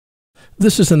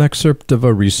This is an excerpt of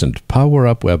a recent Power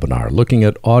Up webinar looking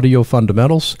at audio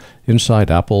fundamentals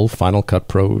inside Apple Final Cut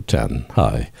Pro 10.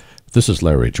 Hi, this is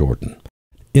Larry Jordan.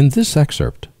 In this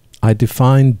excerpt, I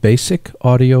define basic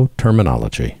audio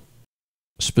terminology.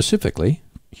 Specifically,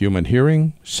 human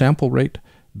hearing, sample rate,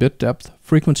 bit depth,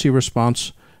 frequency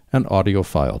response, and audio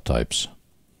file types.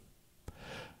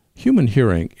 Human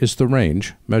hearing is the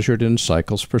range, measured in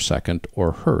cycles per second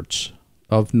or hertz,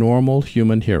 of normal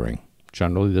human hearing.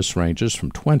 Generally, this ranges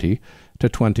from 20 to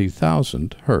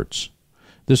 20,000 hertz.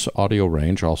 This audio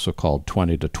range, also called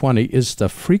 20 to 20, is the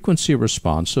frequency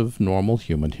response of normal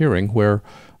human hearing, where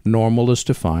normal is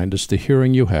defined as the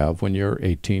hearing you have when you're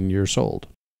 18 years old.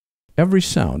 Every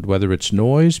sound, whether it's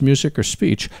noise, music, or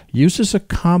speech, uses a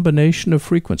combination of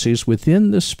frequencies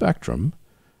within this spectrum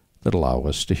that allow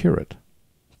us to hear it.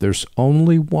 There's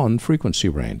only one frequency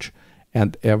range,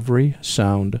 and every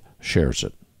sound shares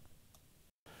it.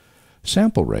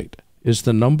 Sample rate is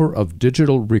the number of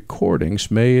digital recordings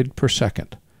made per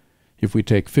second. If we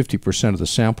take 50% of the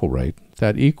sample rate,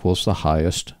 that equals the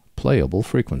highest playable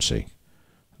frequency.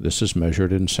 This is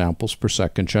measured in samples per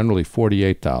second, generally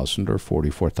 48,000 or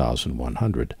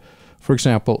 44,100. For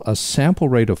example, a sample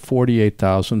rate of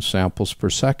 48,000 samples per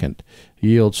second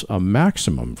yields a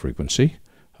maximum frequency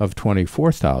of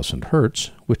 24,000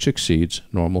 hertz, which exceeds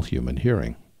normal human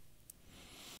hearing.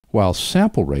 While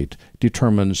sample rate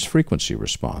determines frequency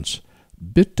response,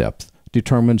 bit depth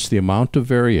determines the amount of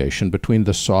variation between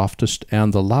the softest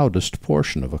and the loudest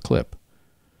portion of a clip.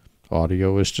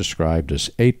 Audio is described as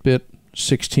 8-bit,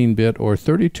 16-bit, or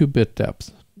 32-bit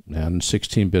depth, and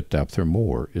 16-bit depth or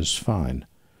more is fine.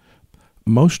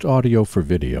 Most audio for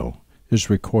video is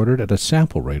recorded at a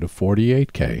sample rate of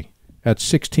 48K at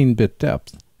 16-bit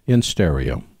depth in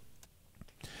stereo.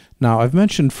 Now, I've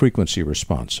mentioned frequency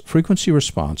response. Frequency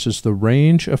response is the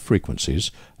range of frequencies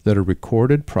that are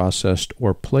recorded, processed,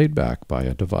 or played back by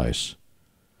a device.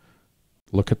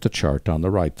 Look at the chart on the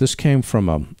right. This came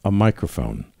from a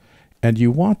microphone, and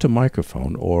you want a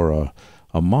microphone or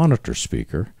a monitor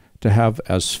speaker to have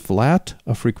as flat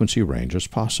a frequency range as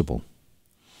possible.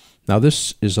 Now,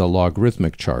 this is a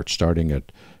logarithmic chart starting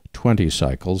at 20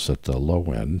 cycles at the low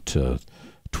end to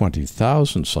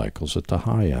 20,000 cycles at the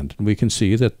high end. And we can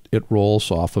see that it rolls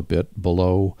off a bit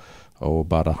below,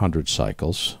 about 100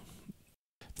 cycles.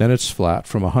 Then it's flat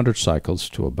from 100 cycles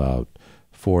to about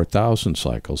 4,000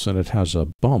 cycles, and it has a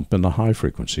bump in the high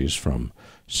frequencies from,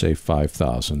 say,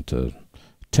 5,000 to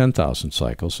 10,000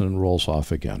 cycles, and rolls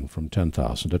off again from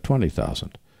 10,000 to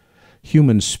 20,000.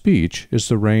 Human speech is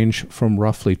the range from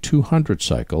roughly 200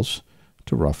 cycles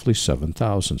to roughly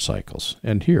 7,000 cycles,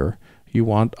 and here you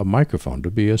want a microphone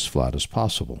to be as flat as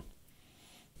possible.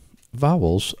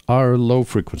 Vowels are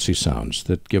low-frequency sounds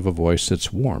that give a voice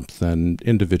its warmth and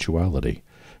individuality.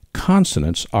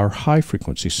 Consonants are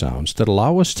high-frequency sounds that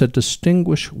allow us to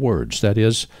distinguish words. That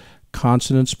is,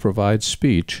 consonants provide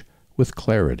speech with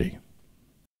clarity.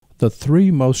 The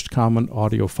three most common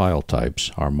audio file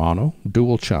types are mono,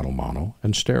 dual-channel mono,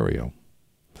 and stereo.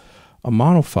 A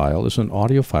mono file is an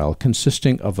audio file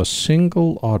consisting of a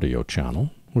single audio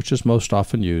channel, which is most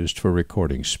often used for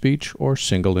recording speech or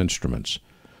single instruments.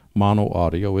 Mono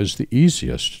audio is the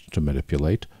easiest to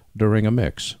manipulate during a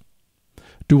mix.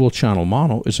 Dual-channel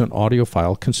mono is an audio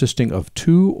file consisting of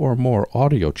two or more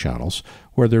audio channels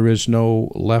where there is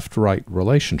no left-right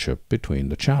relationship between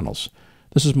the channels.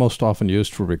 This is most often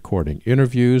used for recording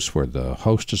interviews where the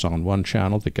host is on one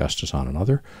channel, the guest is on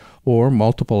another, or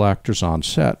multiple actors on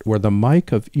set where the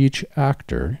mic of each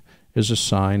actor is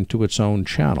assigned to its own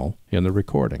channel in the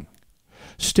recording.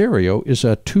 Stereo is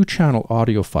a two-channel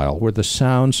audio file where the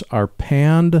sounds are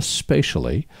panned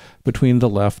spatially between the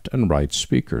left and right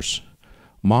speakers.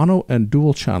 Mono and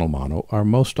dual-channel mono are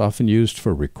most often used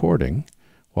for recording,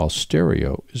 while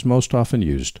stereo is most often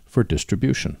used for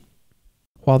distribution.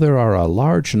 While there are a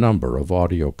large number of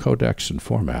audio codecs and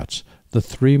formats, the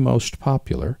three most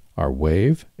popular are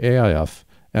WAV, AIF,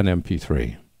 and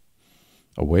MP3.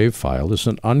 A WAV file is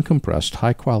an uncompressed,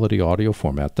 high-quality audio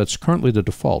format that's currently the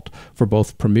default for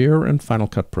both Premiere and Final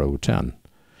Cut Pro 10.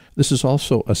 This is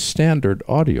also a standard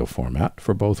audio format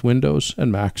for both Windows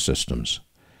and Mac systems.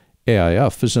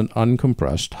 AIF is an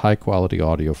uncompressed, high-quality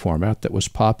audio format that was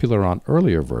popular on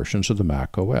earlier versions of the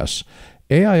Mac OS.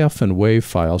 AIF and WAV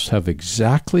files have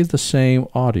exactly the same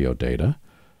audio data,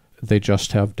 they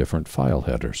just have different file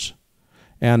headers.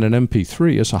 And an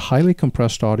MP3 is a highly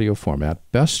compressed audio format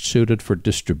best suited for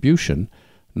distribution,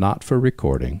 not for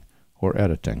recording or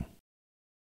editing.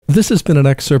 This has been an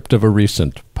excerpt of a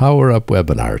recent Power Up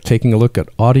webinar taking a look at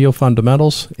audio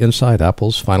fundamentals inside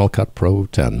Apple's Final Cut Pro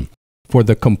 10. For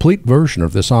the complete version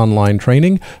of this online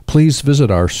training, please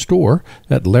visit our store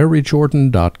at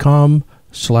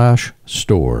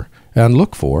larryjordan.com/store and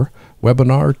look for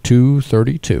Webinar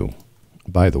 232.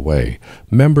 By the way,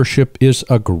 membership is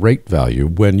a great value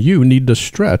when you need to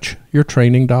stretch your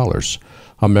training dollars.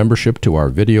 A membership to our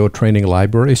video training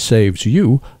library saves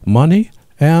you money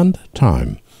and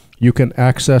time. You can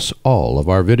access all of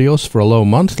our videos for a low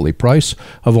monthly price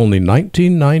of only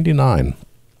 $19.99.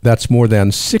 That's more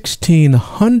than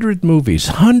 1,600 movies,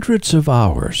 hundreds of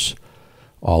hours,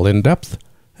 all in depth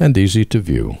and easy to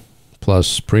view.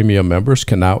 Plus, premium members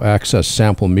can now access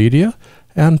sample media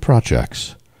and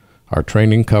projects. Our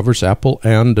training covers Apple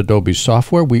and Adobe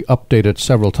software. We update it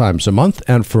several times a month.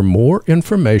 And for more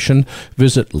information,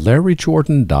 visit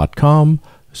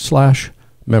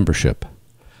larryjordan.com/membership.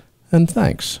 And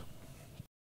thanks.